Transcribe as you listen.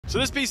So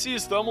this PC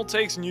is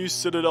Thermaltake's new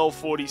Citadel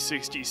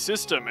 4060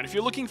 system, and if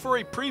you're looking for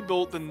a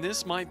pre-built, then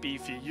this might be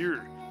for you.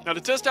 Now, to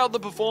test out the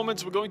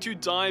performance, we're going to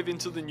dive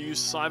into the new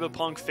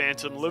Cyberpunk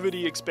Phantom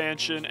Liberty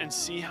expansion and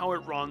see how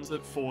it runs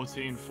at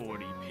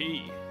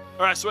 1440p.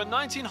 Alright, so at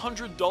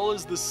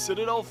 $1,900, the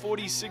Citadel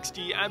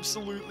 4060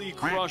 absolutely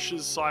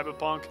crushes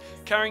Cyberpunk,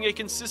 carrying a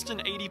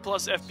consistent 80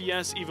 plus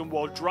FPS even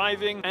while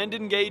driving, and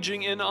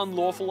engaging in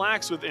unlawful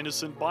acts with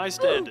innocent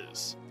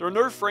bystanders. There are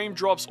no frame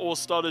drops or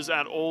stutters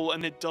at all,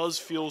 and it does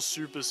feel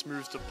super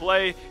smooth to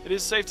play. It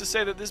is safe to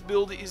say that this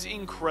build is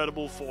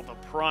incredible for the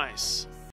price.